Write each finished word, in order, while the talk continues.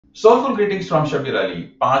Soulful greetings from Shabir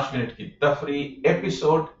Ali, 5 minute ki Tafreeh,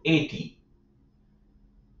 episode 80.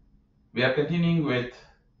 We are continuing with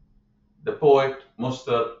the poet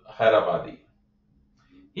Muztar Khairabadi.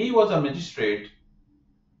 He was a magistrate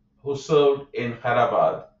who served in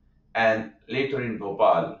Khairabad and later in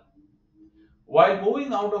Bhopal. While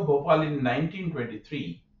moving out of Bhopal in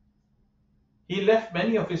 1923, he left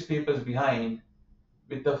many of his papers behind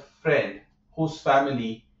with a friend whose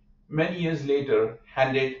family many years later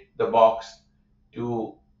handed the box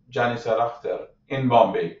to Janissar Akhtar in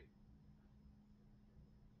Bombay.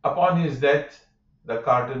 Upon his death, the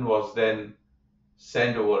carton was then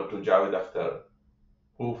sent over to Javed Akhtar,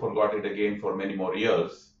 who forgot it again for many more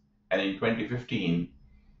years. And in 2015,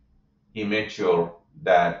 he made sure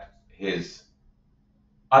that his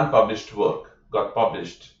unpublished work got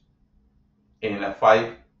published in a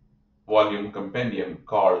 5 volume compendium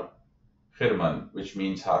called Khirman, which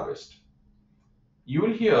means harvest. You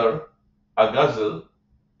will hear a ghazal,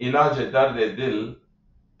 इलाज दर्द दिल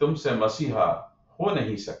तुमसे मसीहा हो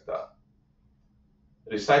नहीं सकता,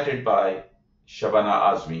 recited by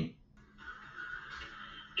Shabana Azmi.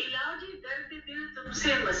 इलाज दर्द दिल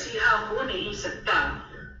तुमसे मसीहा हो नहीं सकता,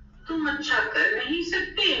 तुम अच्छा कर नहीं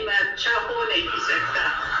सकते, मैं अच्छा हो नहीं सकता.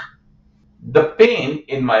 The pain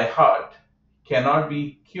in my heart cannot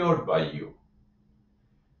be cured by you.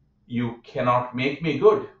 You cannot make me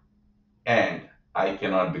good, and I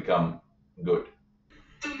cannot become good.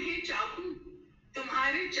 तुम्हें चाहूं,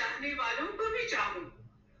 तुम्हारे चाहने वालों को भी चाहूं,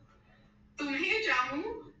 तुम्हें चाहूं,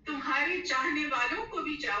 तुम्हारे चाहने वालों को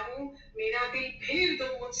भी चाहूं, मेरा दिल फेर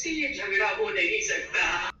दो, मुझसे ये झगड़ा हो नहीं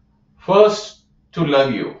सकता. First, to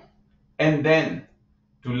love you, and then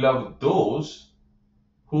to love those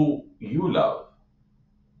who you love.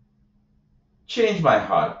 Change my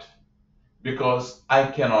heart, because I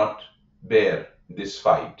cannot bear this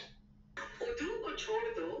fight. Urdu को छोड़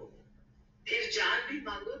दो, फिर जान भी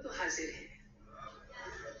मांगो तो हाजिर है.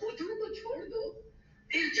 उर्दू को छोड़ दो,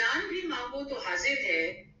 फिर जान भी मांगो तो हाजिर है.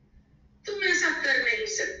 तुम ऐसा कर नहीं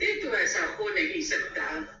सकते, तो ऐसा हो नहीं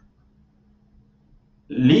सकता.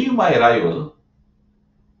 Leave my rival,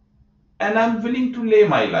 and I'm willing to lay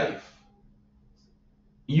my life.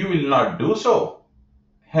 You will not do so,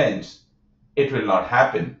 hence it will not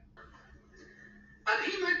happen.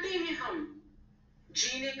 अभी मरते हैं हम,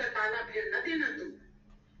 जीने का ताना फिर न देना तुम.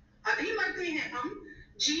 अभी मरते हैं हम,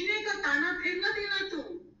 जीने का ताना फिर न देना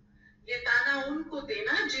तुम. ये ताना उनको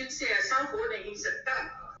देना जिनसे ऐसा हो नहीं सकता.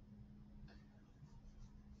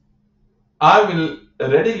 I will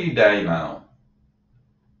readily die now.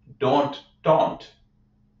 Don't taunt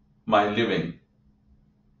my living.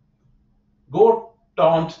 Go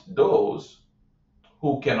taunt those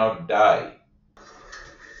who cannot die.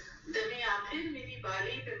 दमे आखिर मेरी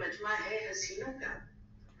बाली पे मजमा है हसीनों का.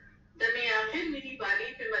 दमे आखिर मेरी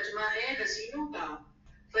बाली पे मजमा है हसीनों का.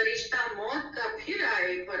 फरिश्ता मौत का फिर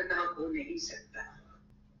आए, पर्दा हो नहीं सकता.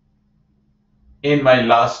 In my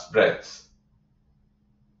last breaths,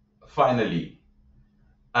 finally,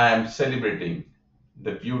 I am celebrating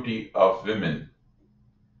the beauty of women.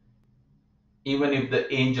 Even if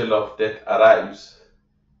the angel of death arrives,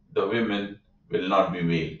 the women will not be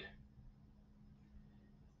veiled.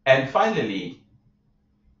 And finally,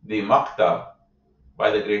 the Makta by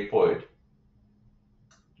the great poet.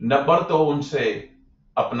 न बरतो उनसे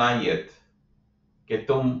अपनायत कि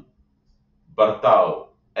तुम बरताओ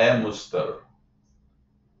ए मुस्तर,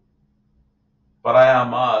 पराया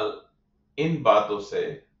माल इन बातों से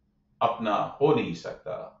अपना हो नहीं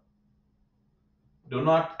सकता. Do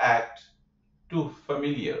not act too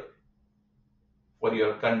familiar for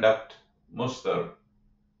your conduct, Mustar.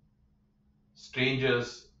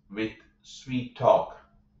 Strangers with sweet talk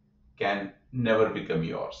can never become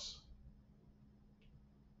yours.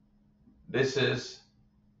 This is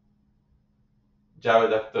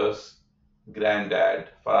Javed Akhtar's granddad,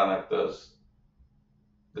 Farhan Akhtar's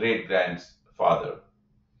great grandfather,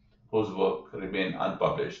 whose work remained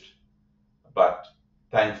unpublished, but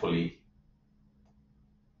thankfully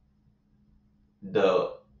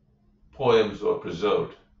the poems were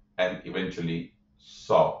preserved and eventually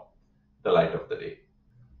saw the light of the day.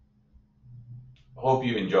 Hope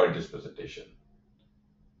you enjoyed this presentation.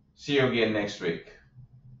 See you again next week.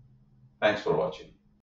 Thanks for watching.